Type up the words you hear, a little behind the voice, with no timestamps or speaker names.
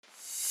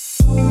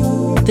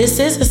This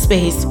is a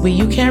space where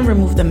you can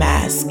remove the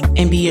mask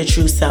and be your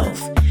true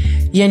self.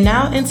 You're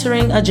now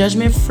entering a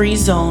judgment-free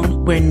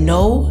zone where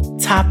no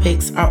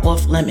topics are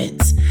off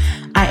limits.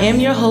 I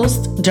am your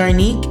host,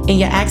 Darnique, and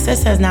your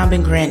access has now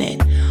been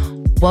granted.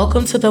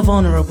 Welcome to the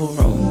Vulnerable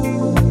Room.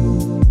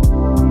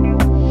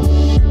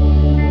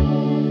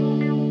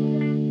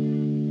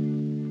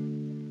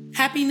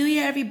 Happy New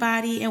Year,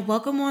 everybody, and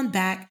welcome on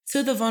back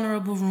to the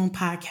Vulnerable Room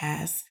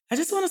podcast. I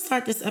just want to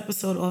start this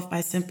episode off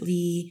by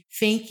simply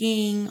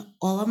thanking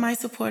all of my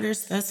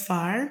supporters thus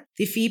far.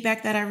 The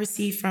feedback that I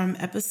received from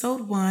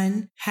episode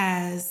 1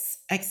 has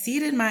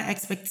exceeded my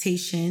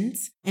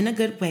expectations in a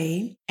good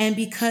way. And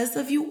because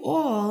of you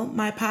all,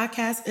 my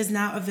podcast is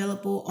now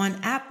available on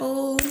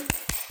Apple.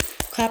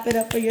 Clap it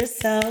up for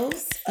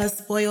yourselves. Us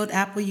spoiled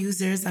Apple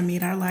users, I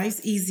made our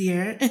lives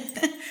easier.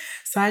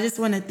 So I just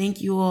want to thank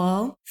you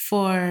all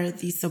for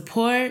the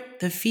support,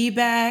 the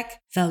feedback,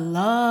 the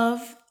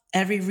love,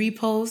 every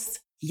repost.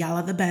 Y'all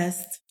are the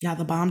best. Y'all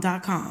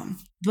thebomb.com.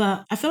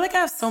 But I feel like I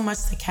have so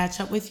much to catch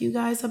up with you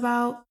guys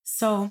about.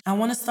 So I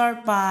want to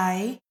start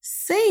by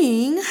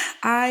saying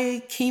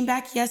I came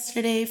back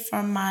yesterday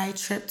from my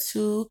trip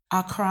to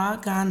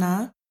Accra,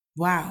 Ghana.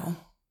 Wow.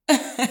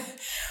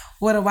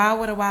 What a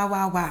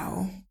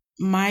wow.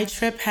 My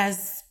trip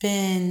has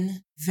been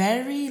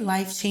very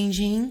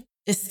life-changing.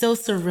 It's still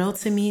surreal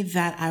to me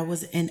that I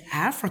was in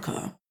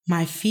Africa.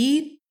 My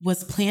feet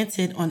was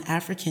planted on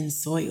African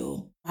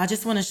soil. I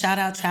just want to shout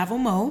out Travel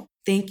Mo.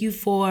 Thank you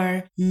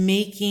for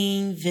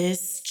making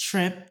this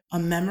trip a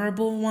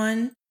memorable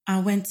one.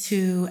 I went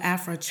to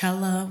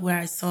Afrochella where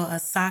I saw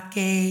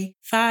Asake,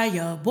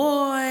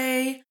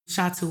 Fireboy,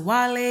 Shatu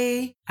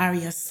Wale,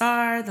 Arya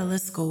Star, the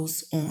list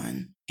goes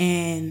on.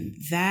 And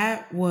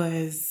that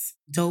was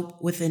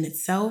dope within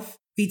itself.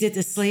 We did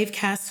the Slave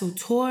Castle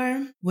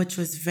tour, which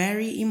was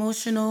very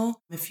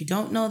emotional. If you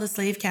don't know, the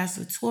Slave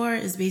Castle tour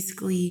is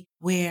basically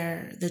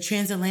where the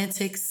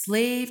transatlantic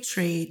slave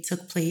trade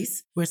took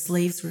place, where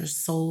slaves were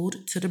sold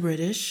to the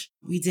British.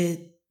 We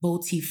did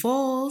Boti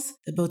Falls,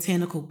 the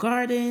Botanical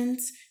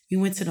Gardens. We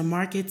went to the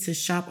market to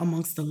shop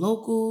amongst the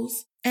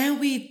locals. And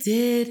we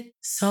did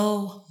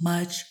so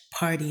much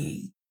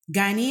partying.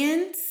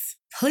 Ghanaians,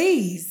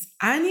 please,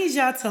 I need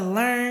y'all to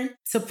learn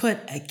to put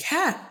a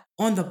cap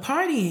on the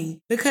partying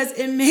because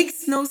it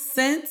makes no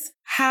sense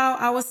how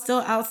I was still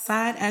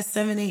outside at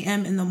 7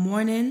 a.m. in the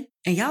morning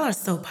and y'all are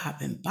still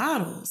popping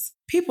bottles.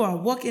 People are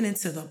walking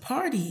into the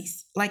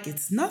parties like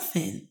it's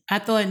nothing. I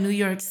thought New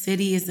York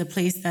City is the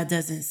place that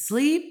doesn't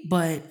sleep,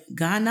 but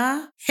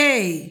Ghana,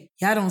 hey,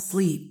 y'all don't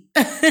sleep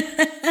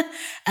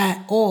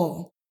at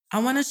all. I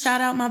want to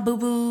shout out my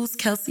boo-boos,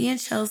 Kelsey and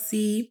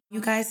Chelsea.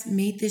 You guys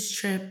made this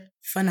trip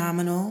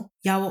phenomenal.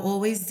 Y'all were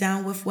always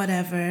down with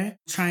whatever.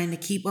 Trying to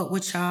keep up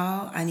with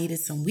y'all. I needed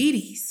some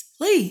Wheaties.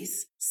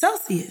 Please.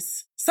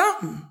 Celsius.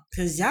 Something.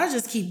 Because y'all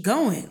just keep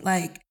going.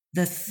 Like,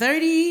 the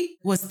 30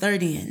 was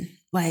 30ing.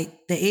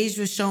 Like, the age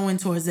was showing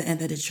towards the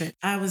end of the trip.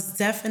 I was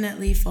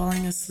definitely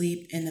falling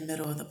asleep in the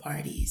middle of the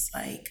parties.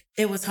 Like,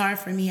 it was hard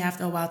for me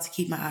after a while to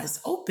keep my eyes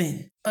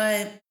open.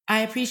 But I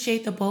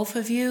appreciate the both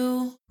of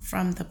you.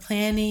 From the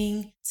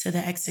planning to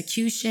the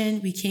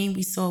execution. We came,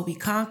 we saw, we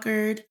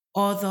conquered.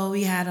 Although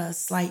we had a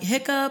slight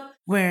hiccup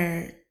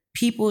where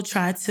people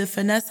tried to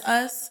finesse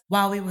us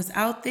while we was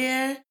out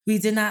there, we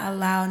did not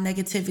allow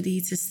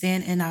negativity to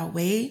stand in our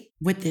way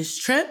with this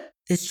trip.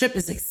 This trip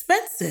is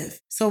expensive,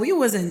 so we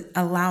wasn't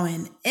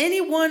allowing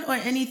anyone or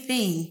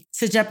anything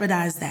to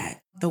jeopardize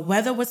that. The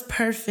weather was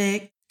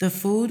perfect. The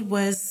food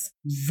was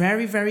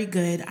very, very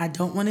good. I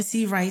don't want to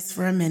see rice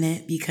for a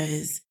minute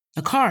because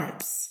the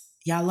carbs.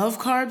 Y'all love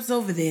carbs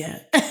over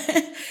there.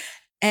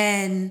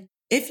 And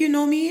if you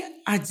know me,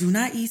 I do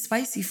not eat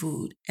spicy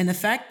food. And the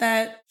fact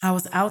that I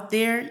was out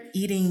there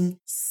eating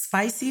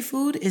spicy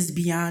food is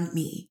beyond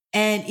me.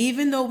 And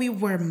even though we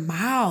were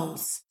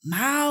miles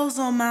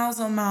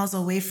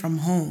away from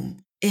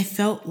home, it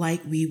felt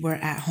like we were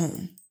at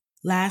home.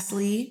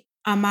 Lastly,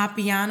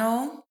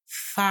 Amapiano,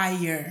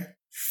 fire,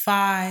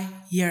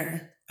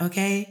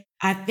 okay?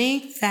 I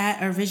think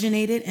that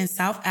originated in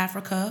South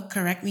Africa,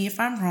 correct me if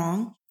I'm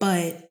wrong,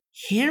 but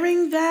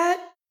hearing that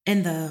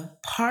in the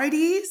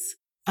parties,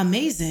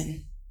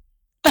 amazing.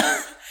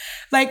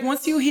 Like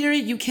once you hear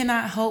it, you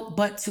cannot help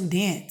but to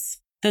dance.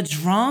 The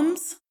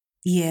drums,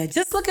 yeah,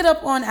 just look it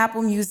up on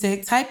Apple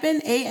Music. Type in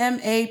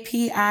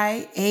AMAPIANO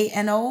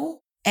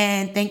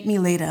and thank me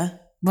later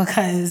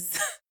because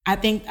I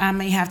think I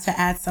may have to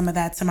add some of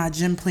that to my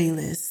gym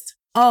playlist.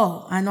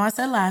 Oh, I know I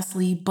said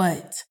lastly,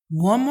 but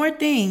one more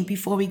thing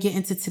before we get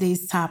into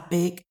today's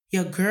topic.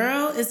 Your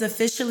girl is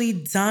officially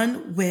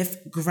done with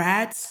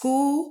grad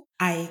school.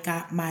 I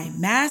got my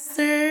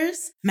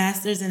master's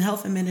in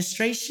health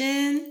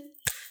administration.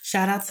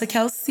 Shout out to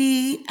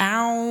Kelsey.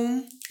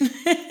 Ow.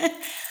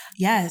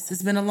 Yes,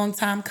 it's been a long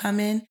time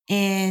coming.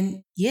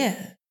 And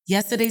yeah,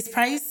 yesterday's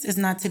price is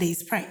not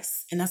today's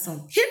price. And that's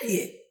on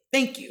period.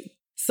 Thank you.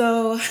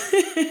 So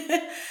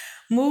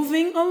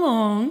moving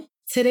along,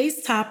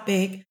 today's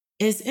topic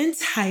is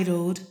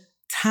entitled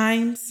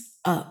Time's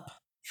Up.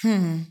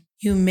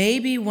 You may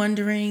be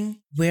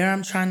wondering where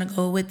I'm trying to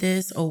go with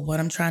this or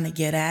what I'm trying to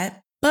get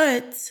at,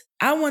 but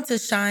I want to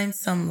shine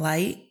some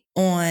light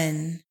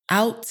on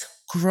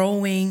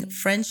outgrowing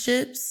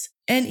friendships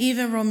and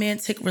even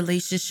romantic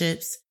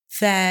relationships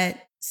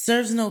that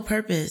serves no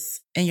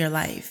purpose in your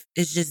life.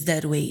 It's just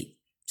dead weight.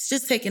 It's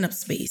just taking up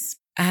space.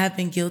 I have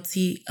been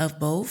guilty of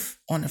both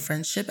on a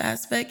friendship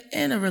aspect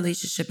and a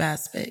relationship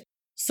aspect.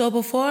 So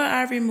before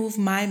I remove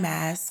my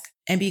mask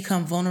and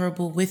become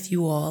vulnerable with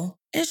you all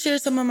and share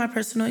some of my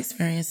personal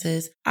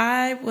experiences,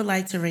 I would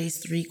like to raise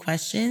 3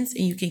 questions,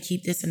 and you can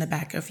keep this in the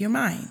back of your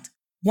mind.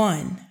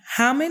 1,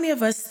 how many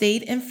of us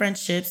stayed in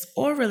friendships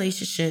or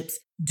relationships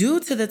due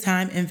to the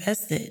time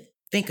invested?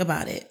 Think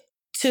about it.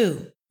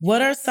 2,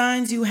 what are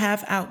signs you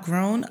have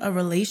outgrown a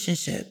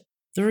relationship?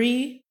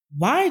 3,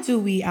 why do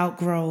we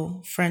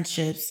outgrow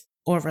friendships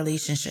or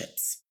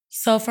relationships?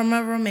 So from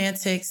a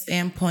romantic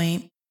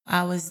standpoint,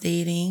 I was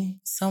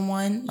dating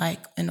someone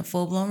like in a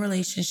full-blown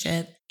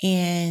relationship,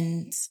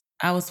 and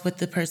I was with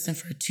the person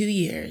for 2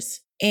 years.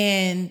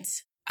 And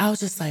I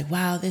was just like,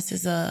 wow, this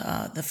is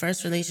the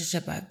first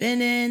relationship I've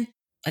been in,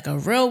 like a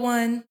real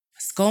one.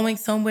 It's going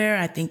somewhere.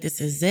 I think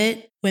this is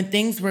it. When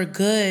things were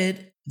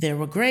good, they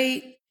were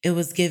great. It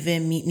was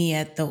given, meet me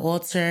at the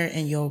altar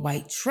in your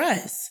white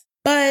dress.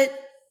 But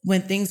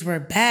when things were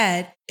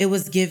bad, it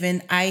was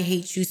given, I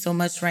Hate You So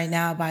Much Right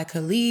Now by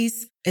Khalees.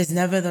 It's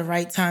Never the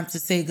Right Time to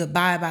Say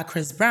Goodbye by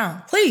Chris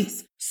Brown.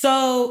 Please.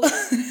 So,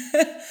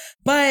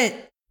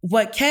 but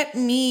what kept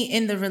me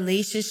in the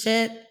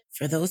relationship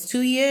for those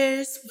 2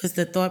 years was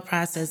the thought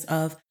process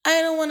of,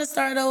 I don't want to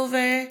start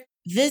over.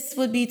 This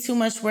would be too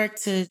much work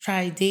to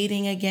try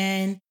dating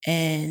again.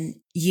 And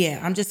yeah,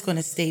 I'm just going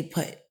to stay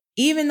put.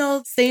 Even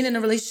though staying in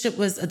a relationship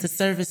was a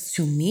disservice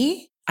to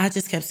me, I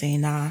just kept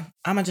saying, nah,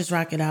 I'm going to just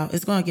rock it out.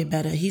 It's going to get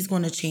better. He's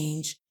going to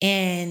change.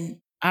 And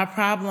our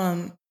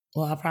problems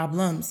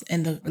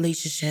in the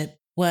relationship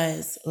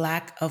was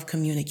lack of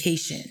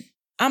communication.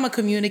 I'm a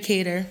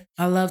communicator.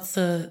 I love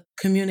to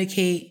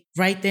communicate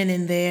right then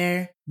and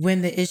there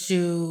when the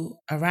issue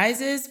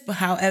arises. But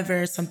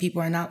however, some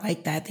people are not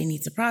like that. They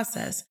need to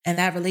process. And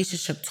that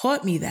relationship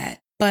taught me that.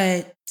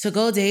 But to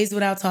go days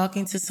without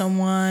talking to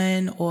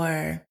someone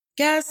or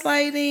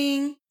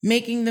gaslighting,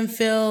 making them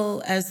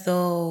feel as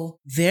though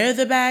they're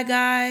the bad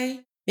guy,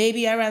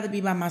 baby, I'd rather be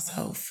by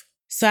myself.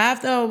 So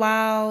after a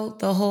while,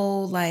 the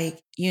whole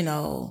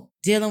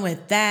dealing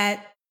with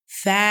that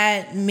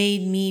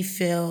made me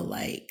feel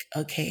like,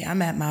 okay,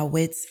 I'm at my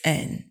wit's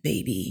end,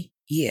 baby.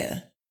 Yeah.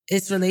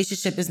 This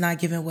relationship is not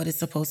giving what it's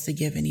supposed to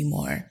give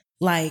anymore.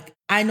 Like,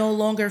 I no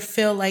longer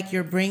feel like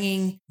you're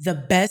bringing the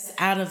best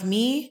out of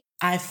me.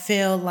 I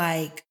feel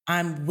like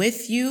I'm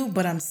with you,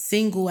 but I'm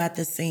single at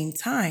the same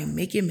time.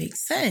 Make it make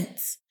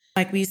sense.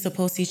 Like, we used to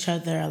post each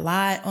other a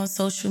lot on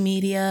social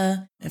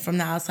media. And from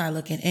the outside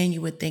looking in, you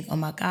would think, oh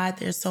my God,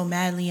 they're so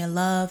madly in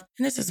love.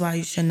 And this is why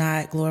you should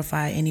not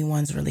glorify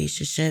anyone's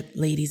relationship,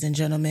 ladies and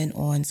gentlemen,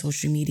 on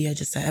social media,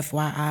 just a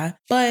FYI.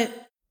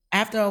 But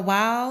after a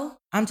while,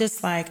 I'm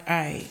just like, all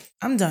right,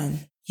 I'm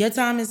done. Your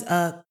time is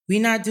up. We're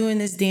not doing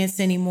this dance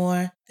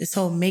anymore. This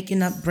whole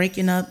making up,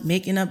 breaking up,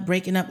 making up,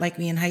 breaking up like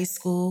we in high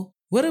school.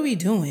 What are we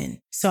doing?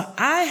 So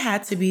I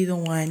had to be the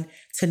one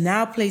to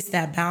now place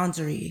that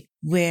boundary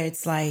where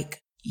it's like,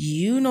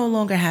 you no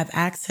longer have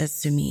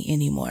access to me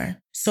anymore.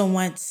 So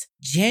once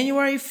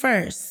January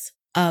 1st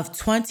of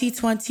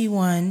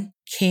 2021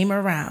 came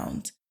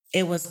around,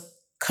 it was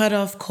cut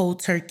off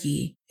cold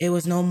turkey. It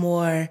was no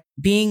more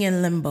being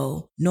in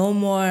limbo. No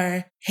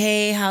more,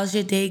 hey, how's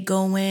your day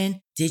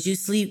going? Did you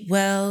sleep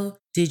well?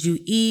 Did you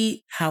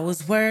eat? How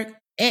was work?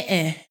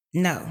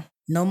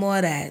 No more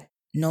of that.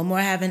 No more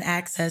having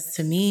access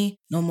to me.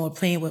 No more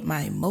playing with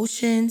my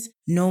emotions.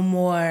 No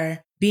more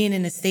being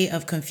in a state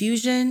of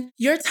confusion.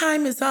 Your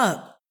time is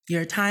up.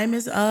 Your time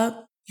is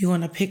up. You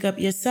want to pick up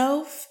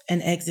yourself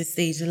and exit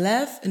stage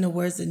left, in the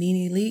words of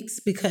Nene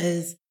Leakes,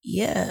 because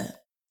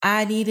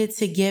I needed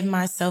to give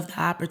myself the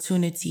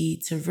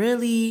opportunity to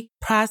really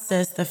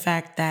process the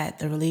fact that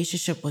the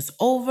relationship was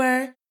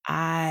over.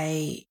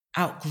 I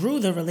outgrew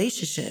the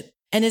relationship.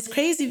 And it's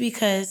crazy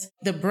because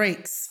the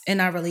breaks in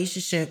our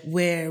relationship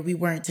where we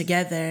weren't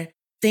together,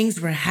 things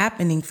were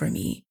happening for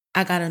me.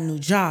 I got a new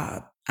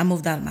job. I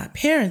moved out of my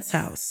parents'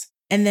 house.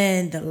 And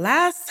then the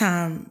last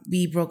time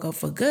we broke up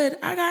for good,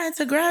 I got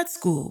into grad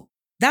school.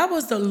 That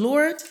was the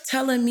Lord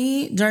telling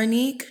me,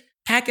 Darnique,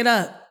 pack it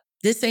up.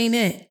 This ain't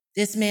it.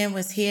 This man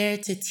was here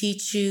to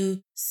teach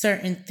you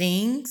certain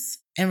things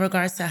in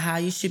regards to how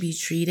you should be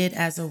treated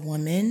as a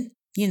woman,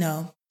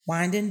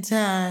 winding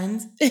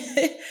times.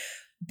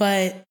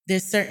 But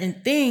there's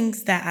certain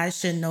things that I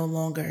should no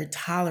longer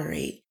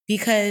tolerate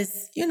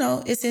because,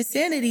 it's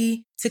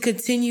insanity to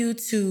continue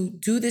to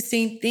do the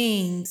same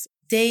things,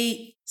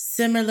 date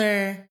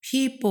similar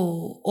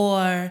people,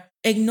 or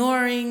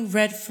ignoring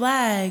red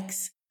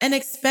flags and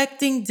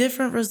expecting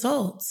different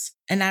results.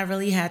 And I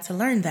really had to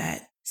learn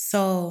that.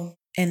 So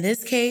in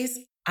this case,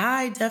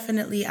 I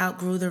definitely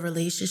outgrew the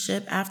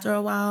relationship after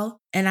a while.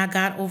 And I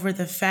got over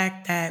the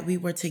fact that we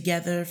were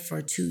together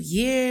for 2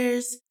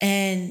 years.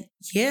 And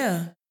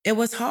it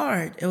was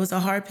hard. It was a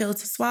hard pill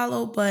to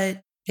swallow,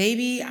 but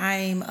baby,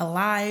 I'm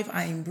alive,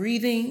 I'm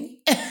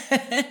breathing,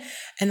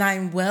 and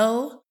I'm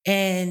well.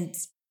 And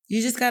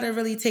you just got to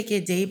really take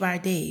it day by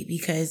day,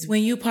 because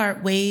when you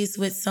part ways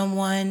with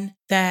someone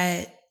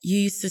that you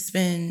used to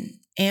spend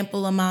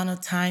ample amount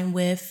of time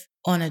with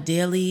on a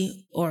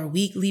daily or a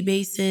weekly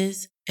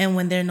basis, and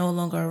when they're no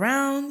longer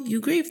around, you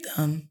grieve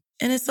them.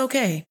 And it's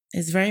okay.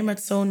 It's very much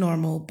so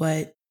normal,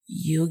 but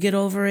you'll get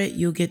over it.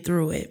 You'll get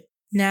through it.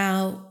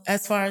 Now,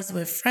 as far as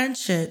with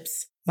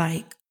friendships,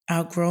 like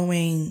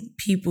outgrowing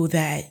people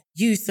that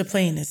you used to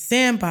play in the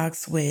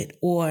sandbox with,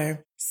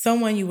 or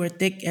someone you were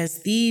thick as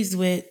thieves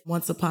with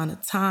once upon a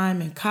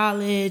time in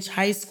college,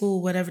 high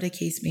school, whatever the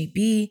case may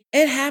be,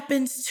 it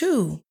happens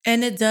too.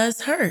 And it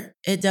does hurt.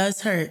 It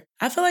does hurt.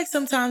 I feel like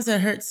sometimes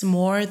it hurts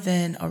more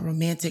than a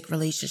romantic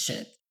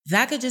relationship.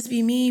 That could just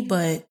be me,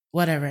 but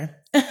whatever.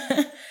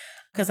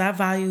 Because I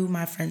value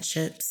my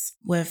friendships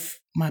with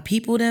my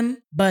people them.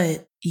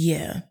 But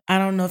yeah, I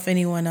don't know if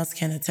anyone else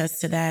can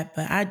attest to that,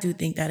 but I do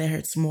think that it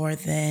hurts more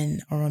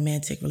than a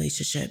romantic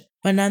relationship.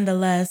 But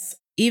nonetheless,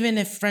 even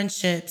if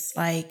friendships,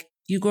 like,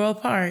 you grow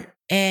apart,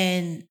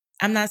 and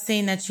I'm not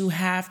saying that you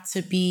have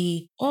to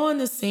be on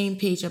the same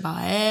page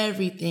about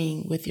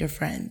everything with your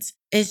friends.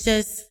 It's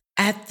just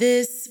at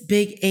this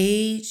big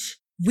age,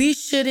 we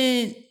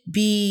shouldn't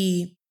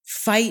be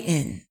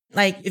fighting.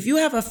 Like, if you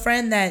have a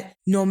friend that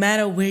no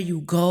matter where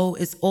you go,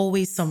 it's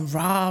always some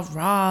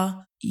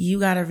rah, you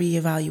got to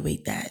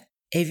reevaluate that.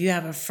 If you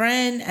have a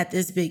friend at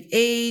this big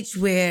age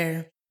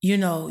where,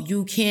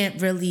 you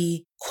can't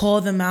really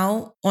call them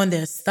out on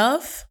their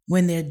stuff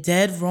when they're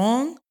dead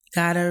wrong,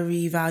 got to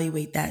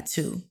reevaluate that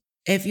too.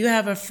 If you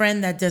have a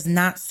friend that does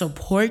not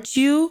support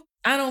you,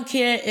 I don't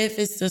care if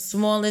it's the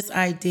smallest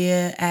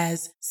idea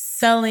as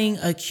selling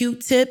a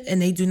Q-tip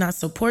and they do not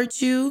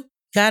support you,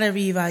 got to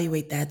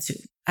reevaluate that too.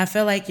 I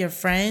feel like your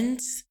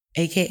friends,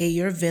 aka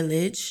your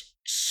village,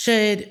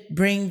 should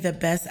bring the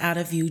best out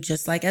of you,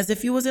 just like as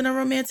if you was in a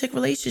romantic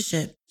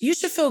relationship. You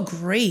should feel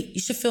great.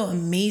 You should feel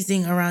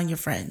amazing around your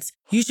friends.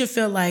 You should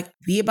feel like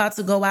we about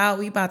to go out,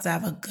 we about to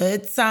have a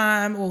good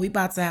time, or we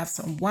about to have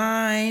some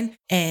wine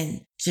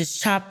and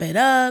just chop it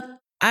up.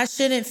 I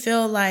shouldn't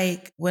feel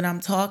like when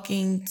I'm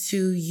talking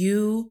to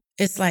you,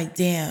 it's like,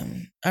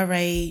 damn, all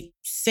right,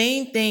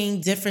 same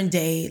thing, different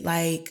day.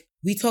 Like,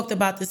 we talked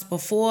about this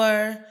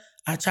before.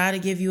 I try to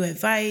give you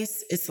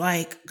advice. It's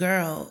like,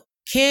 girl,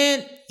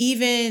 can't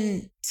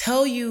even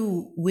tell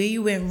you where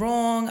you went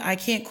wrong. I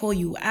can't call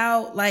you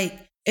out. Like,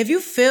 if you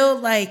feel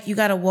like you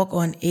got to walk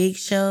on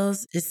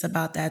eggshells, it's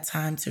about that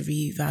time to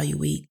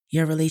reevaluate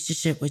your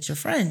relationship with your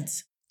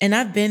friends. And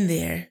I've been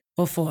there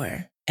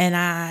before. And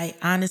I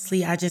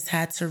just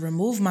had to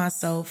remove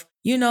myself,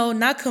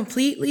 not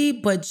completely,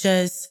 but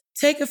just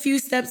take a few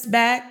steps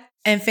back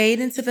and fade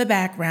into the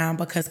background,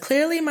 because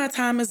clearly my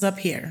time is up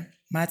here.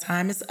 My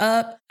time is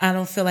up. I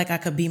don't feel like I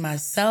could be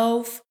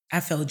myself. I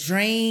feel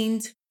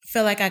drained. I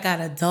feel like I got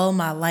to dull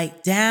my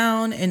light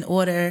down in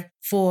order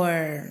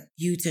for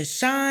you to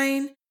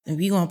shine. And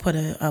we're going to put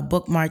a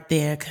bookmark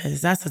there,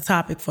 because that's a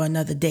topic for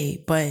another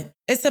day. But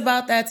it's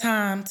about that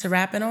time to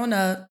wrap it on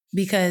up,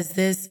 because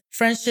this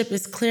friendship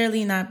is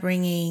clearly not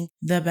bringing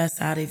the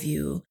best out of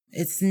you.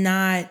 It's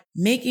not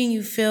making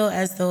you feel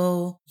as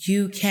though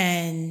you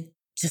can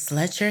just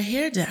let your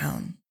hair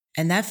down.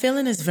 And that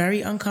feeling is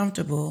very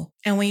uncomfortable.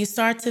 And when you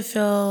start to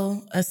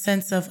feel a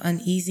sense of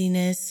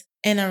uneasiness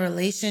in a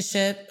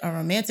relationship, a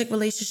romantic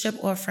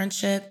relationship or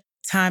friendship,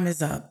 time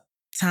is up.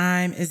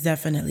 Time is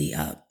definitely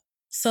up.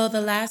 So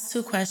the last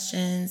two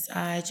questions,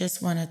 I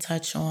just want to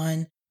touch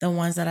on the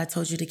ones that I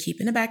told you to keep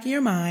in the back of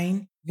your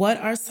mind. What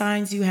are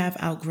signs you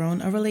have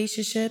outgrown a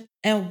relationship?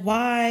 And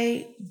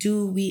why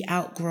do we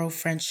outgrow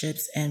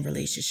friendships and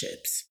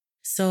relationships?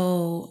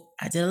 So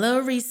I did a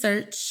little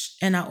research,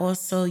 and I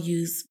also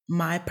used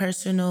my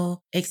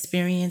personal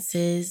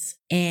experiences,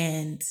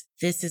 and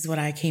this is what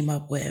I came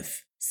up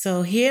with.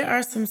 So here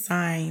are some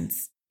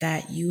signs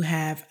that you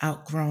have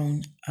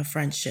outgrown a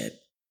friendship.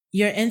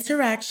 Your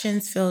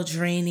interactions feel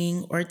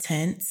draining or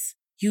tense.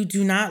 You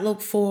do not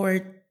look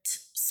forward to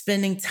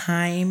spending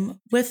time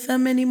with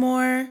them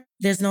anymore.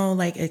 There's no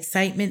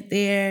excitement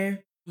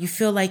there. You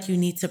feel like you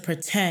need to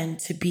pretend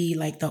to be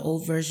like the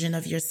old version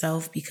of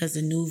yourself because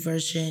the new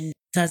version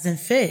doesn't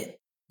fit.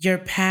 Your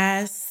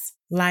past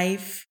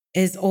life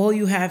is all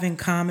you have in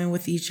common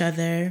with each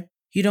other.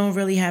 You don't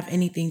really have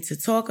anything to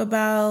talk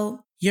about.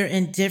 You're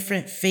in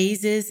different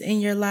phases in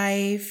your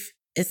life.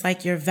 It's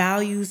like your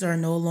values are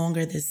no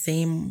longer the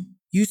same.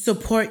 You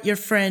support your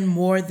friend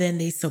more than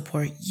they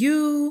support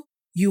you.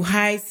 You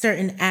hide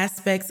certain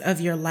aspects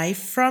of your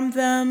life from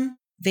them.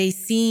 They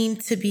seem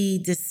to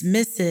be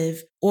dismissive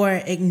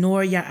or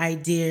ignore your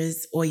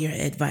ideas or your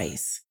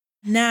advice.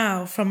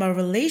 Now, from a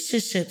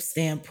relationship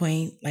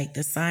standpoint, like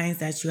the signs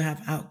that you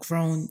have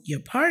outgrown your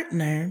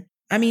partner,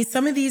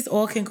 some of these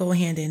all can go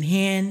hand in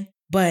hand,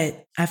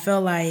 but I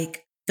feel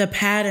like the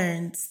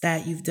patterns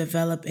that you've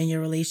developed in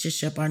your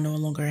relationship are no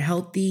longer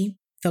healthy.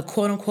 The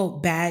quote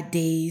unquote bad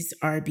days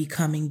are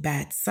becoming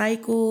bad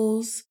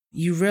cycles.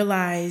 You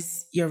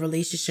realize your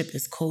relationship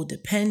is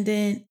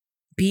codependent.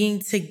 Being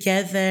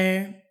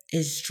together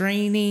is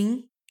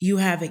draining. You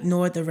have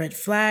ignored the red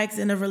flags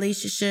in a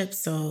relationship.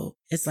 So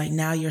it's like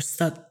now you're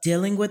stuck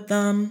dealing with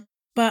them.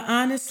 But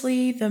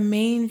honestly, the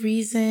main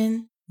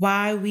reason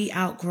why we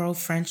outgrow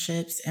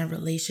friendships and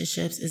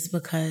relationships is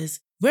because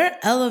we're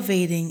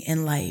elevating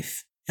in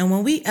life. And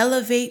when we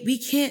elevate, we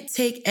can't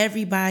take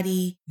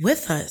everybody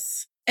with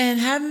us. And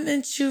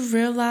haven't you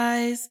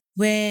realized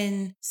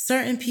when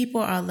certain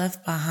people are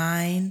left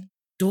behind,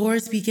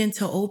 doors begin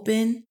to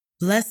open,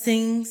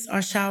 blessings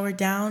are showered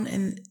down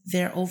and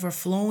they're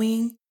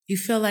overflowing? You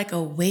feel like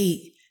a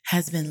weight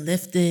has been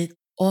lifted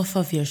off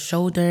of your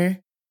shoulder.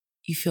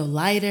 You feel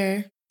lighter.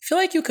 You feel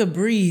like you could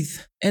breathe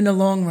in the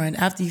long run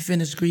after you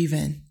finish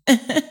grieving.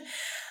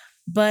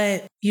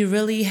 But you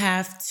really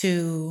have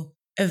to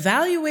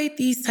evaluate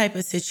these type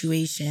of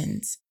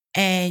situations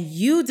and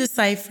you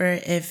decipher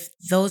if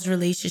those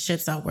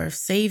relationships are worth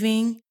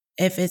saving,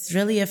 if it's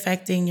really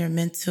affecting your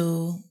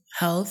mental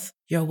health,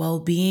 your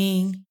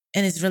well-being,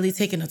 and it's really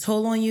taking a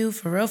toll on you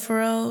for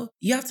real,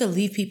 you have to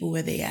leave people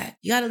where they at.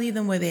 You got to leave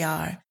them where they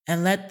are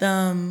and let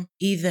them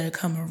either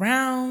come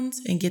around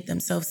and get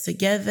themselves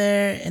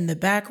together in the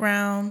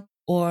background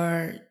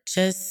or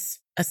just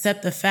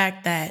accept the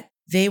fact that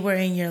they were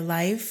in your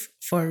life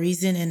for a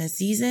reason and a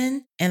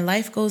season and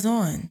life goes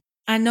on.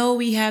 I know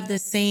we have the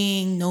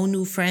saying, no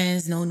new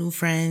friends, no new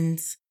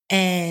friends.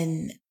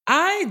 And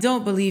I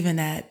don't believe in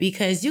that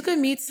because you could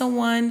meet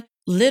someone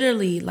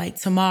literally like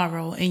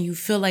tomorrow and you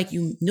feel like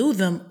you knew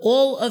them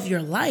all of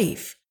your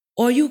life.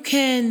 Or you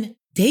can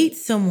date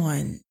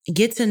someone,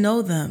 get to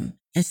know them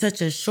in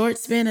such a short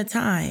span of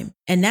time.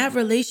 And that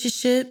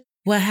relationship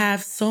will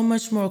have so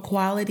much more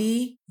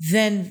quality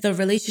than the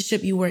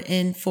relationship you were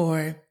in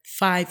for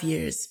 5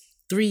 years,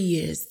 3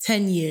 years,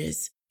 10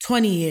 years,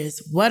 20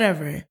 years,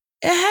 whatever.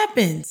 It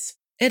happens.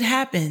 It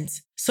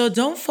happens. So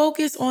don't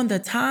focus on the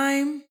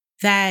time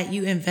that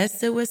you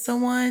invested with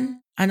someone.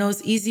 I know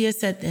it's easier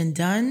said than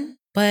done,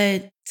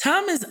 but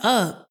time is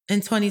up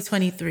in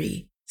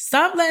 2023.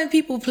 Stop letting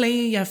people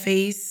play in your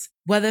face,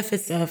 whether if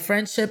it's a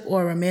friendship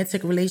or a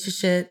romantic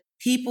relationship.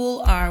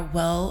 People are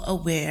well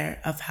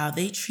aware of how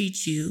they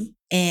treat you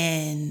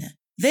and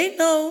they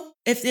know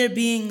if they're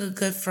being a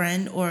good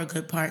friend or a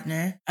good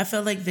partner. I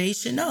feel like they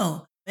should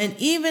know. And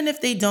even if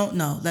they don't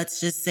know,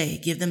 let's just say,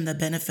 give them the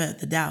benefit of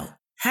the doubt.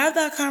 Have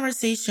that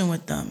conversation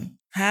with them.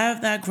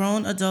 Have that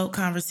grown adult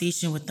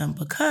conversation with them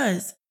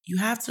because you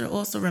have to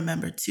also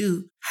remember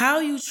too, how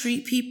you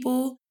treat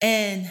people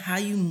and how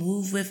you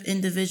move with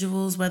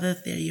individuals, whether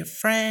they're your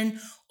friend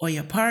or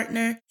your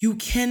partner. You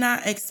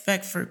cannot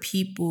expect for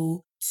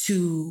people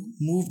to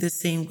move the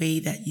same way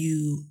that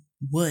you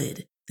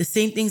would. The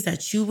same things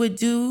that you would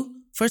do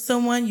for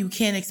someone, you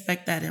can't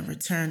expect that in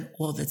return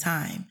all the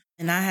time.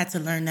 And I had to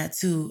learn that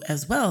too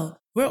as well.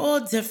 We're all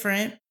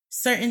different.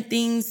 Certain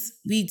things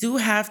we do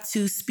have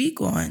to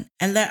speak on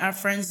and let our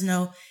friends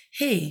know,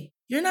 hey,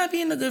 you're not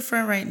being a good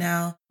friend right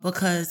now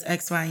because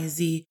X, Y, and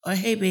Z. Or,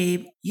 hey,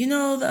 babe, you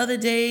know, the other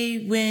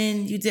day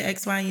when you did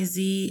X, Y, and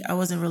Z, I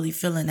wasn't really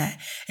feeling that.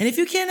 And if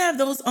you can't have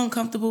those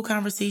uncomfortable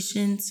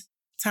conversations,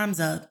 time's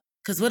up.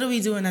 Because what are we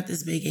doing at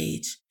this big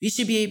age? We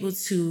should be able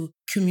to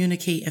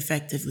communicate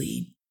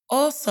effectively.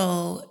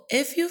 Also,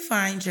 if you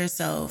find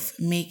yourself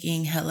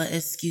making hella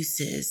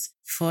excuses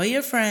for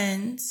your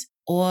friends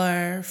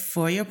or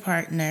for your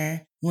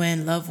partner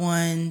when loved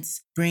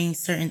ones bring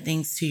certain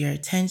things to your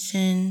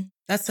attention,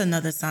 that's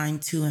another sign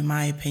too, in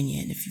my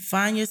opinion. If you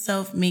find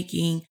yourself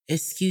making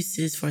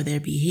excuses for their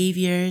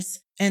behaviors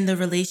and the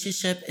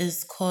relationship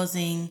is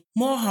causing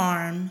more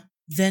harm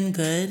than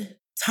good,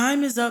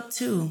 time is up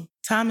too.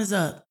 Time is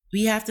up.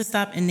 We have to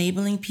stop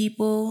enabling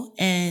people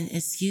and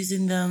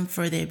excusing them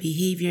for their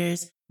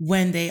behaviors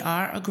when they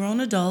are a grown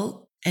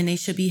adult and they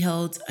should be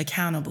held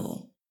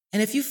accountable.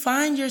 And if you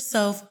find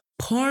yourself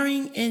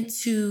pouring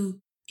into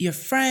your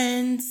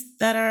friends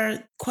that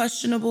are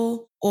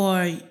questionable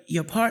or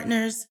your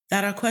partners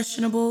that are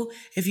questionable,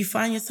 if you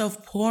find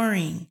yourself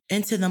pouring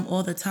into them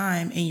all the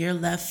time and you're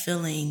left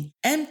feeling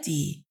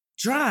empty,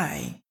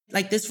 dry,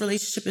 like this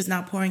relationship is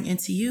not pouring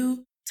into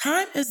you,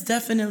 time is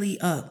definitely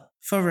up,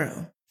 for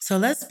real. So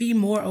let's be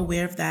more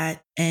aware of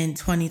that in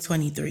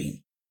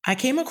 2023. I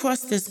came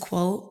across this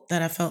quote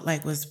that I felt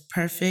like was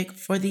perfect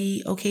for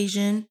the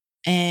occasion,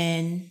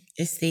 and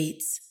it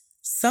states,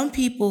 some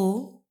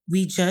people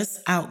we just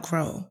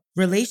outgrow.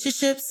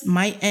 Relationships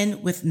might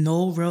end with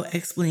no real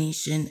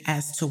explanation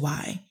as to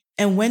why.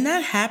 And when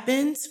that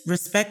happens,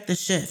 respect the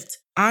shift.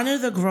 Honor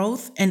the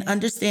growth and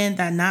understand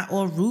that not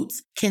all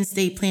roots can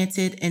stay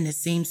planted in the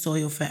same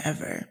soil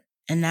forever.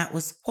 And that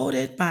was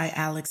quoted by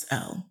Alex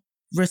Elle.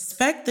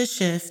 Respect the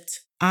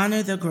shift,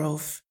 honor the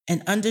growth,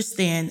 and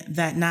understand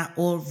that not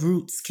all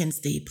roots can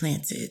stay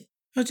planted.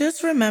 So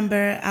just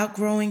remember,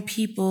 outgrowing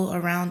people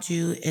around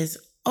you is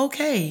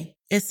okay.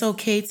 It's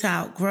okay to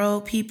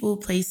outgrow people,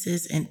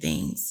 places, and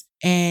things.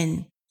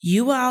 And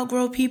you will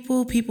outgrow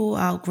people, people will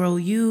outgrow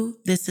you.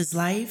 This is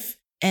life,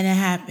 and it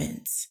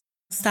happens.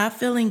 Stop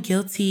feeling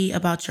guilty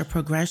about your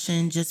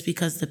progression just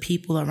because the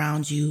people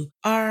around you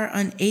are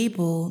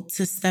unable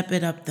to step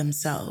it up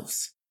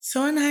themselves.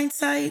 So in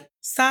hindsight,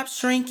 stop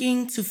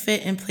shrinking to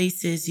fit in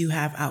places you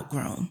have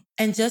outgrown.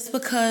 And just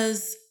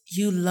because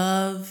you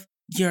love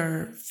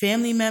your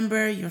family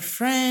member, your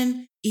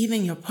friend,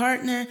 even your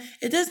partner,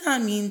 it does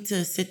not mean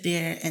to sit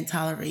there and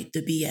tolerate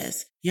the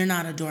BS. You're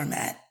not a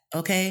doormat,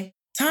 okay?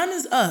 Time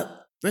is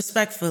up,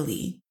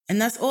 respectfully.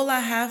 And that's all I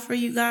have for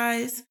you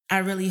guys. I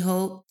really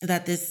hope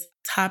that this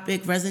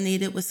topic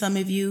resonated with some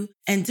of you.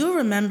 And do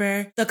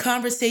remember, the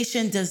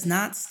conversation does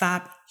not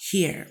stop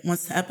here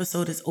once the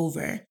episode is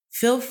over.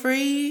 Feel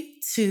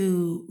free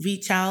to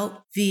reach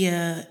out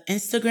via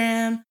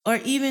Instagram or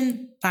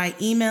even by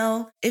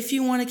email if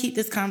you want to keep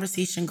this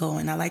conversation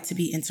going. I like to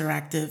be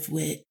interactive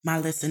with my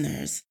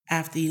listeners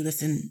after you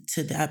listen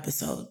to the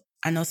episode.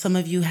 I know some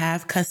of you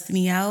have cussed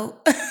me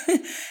out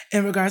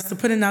in regards to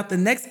putting out the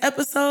next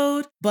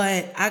episode,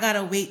 but I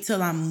gotta wait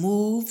till I'm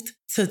moved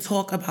to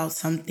talk about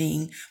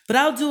something. But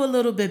I'll do a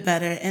little bit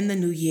better in the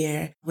new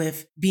year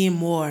with being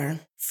more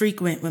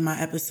frequent with my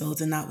episodes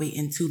and not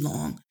waiting too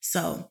long.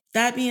 So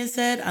that being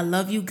said, I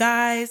love you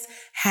guys.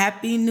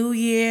 Happy New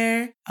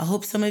Year. I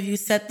hope some of you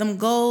set them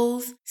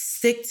goals,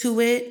 stick to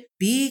it,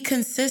 be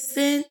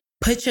consistent,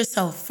 put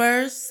yourself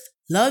first,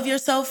 love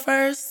yourself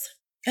first.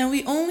 And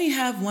we only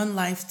have one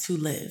life to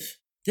live.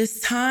 This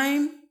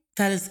time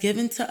that is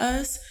given to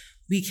us,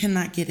 we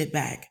cannot get it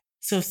back.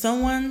 So if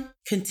someone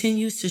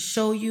continues to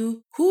show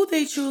you who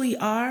they truly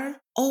are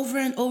over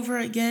and over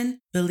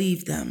again,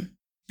 believe them.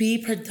 Be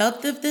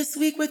productive this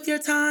week with your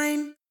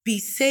time. Be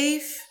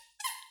safe.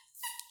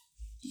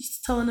 You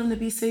telling them to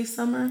be safe,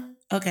 Summer?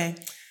 Okay.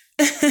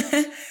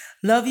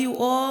 Love you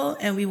all,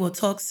 and we will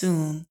talk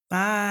soon.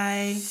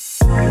 Bye.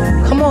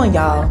 Come on,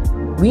 y'all.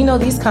 We know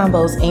these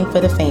combos ain't for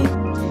the faint.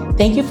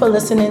 Thank you for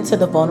listening to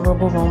the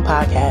Vulnerable Room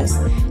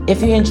podcast.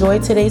 If you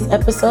enjoyed today's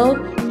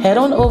episode, head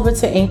on over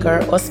to Anchor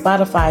or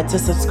Spotify to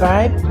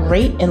subscribe,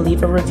 rate, and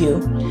leave a review.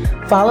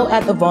 Follow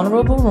at The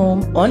Vulnerable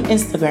Room on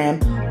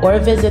Instagram or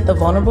visit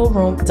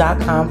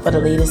thevulnerableroom.com for the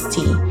latest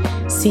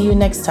tea. See you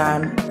next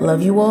time.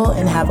 Love you all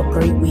and have a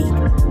great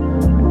week.